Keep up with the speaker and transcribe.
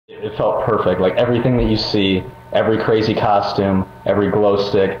It felt perfect. Like everything that you see, every crazy costume, every glow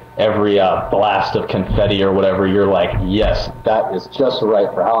stick, every blast of confetti or whatever, you're like, yes, that is just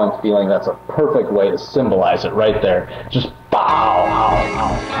right for how I'm feeling. That's a perfect way to symbolize it right there. Just bow.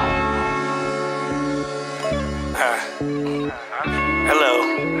 Hello.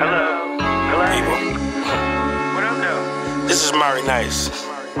 People. What up, though? This is Mhari Nyce.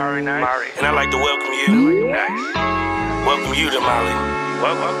 Mhari Nyce. And I'd like to welcome you. Nice. Welcome you to Molly.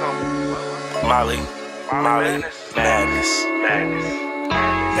 Welcome. Molly Madness.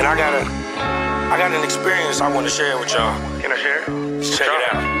 And I got an experience I want to share with y'all. Can I share? Check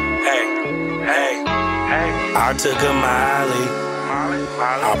it out. Hey. I took a Molly.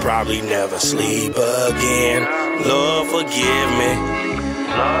 I'll probably never sleep again. Lord, forgive me.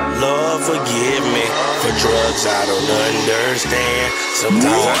 Lord, forgive me for drugs I don't understand.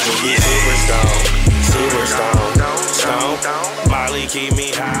 Sometimes I can get super stoned. Molly keep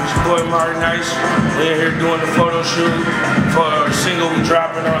me high. It's your boy Mhari Nyce. We're here doing the photo shoot for a single we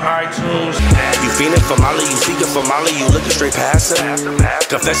dropping on iTunes. You feeling for Molly, you seeking for Molly, you looking straight past her.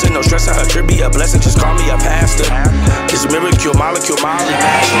 Confessing, no stress, her trip be a blessing, just call me a pastor. It's miracle, molecule, Molly.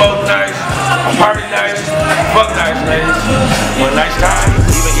 Smoke nice, I'm party nice, fuck nice, ladies. One nice time.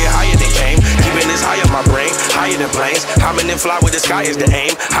 Even get higher than game, keeping this high on my brain, higher than planes. How many fly with the sky is the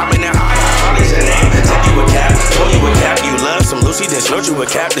aim? How many high, Molly's the name? Take you a cap, told you a cap, you love some Lucy, then snort you a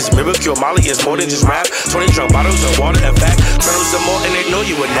cap. This miracle, Molly is more than just rap. 20 drunk bottles of water and back. Turn on some more and they know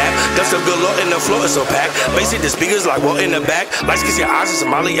you a nap. Dust up good low and the floor is so packed. Basic, the speakers like what in the back. Lights kiss your eyes, it's a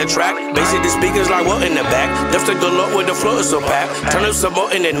Molly attract. Basic, the speakers like what in the back. Dust up good low with the floor is so packed. Turn up some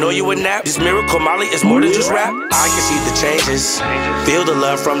more and they know you a nap. This miracle, Molly is more than just rap. I can see the changes. Feel the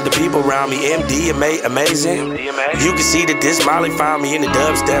love from the people around me. MD, amazing. You can see that this Molly found me in the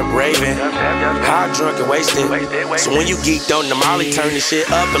dubstep raving. High, drunk, and wasted. So when you geeked on the Molly, turn the shit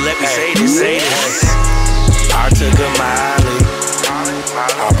up and let me say this. I took a Molly.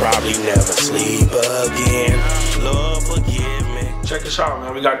 I'll probably never sleep again. Lord, forgive me. Check this out,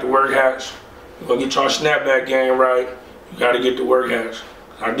 man. We got the work hats. We're gonna get y'all snapback game right. You gotta get the work hats.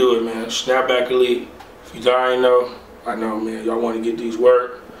 I do it, man. Snapback elite. If you already know, I know, man. Y'all wanna get these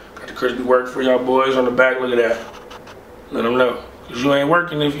work. Got the crispy work for y'all boys on the back. Look at that. Let them know. Cause you ain't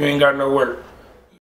working if you ain't got no work.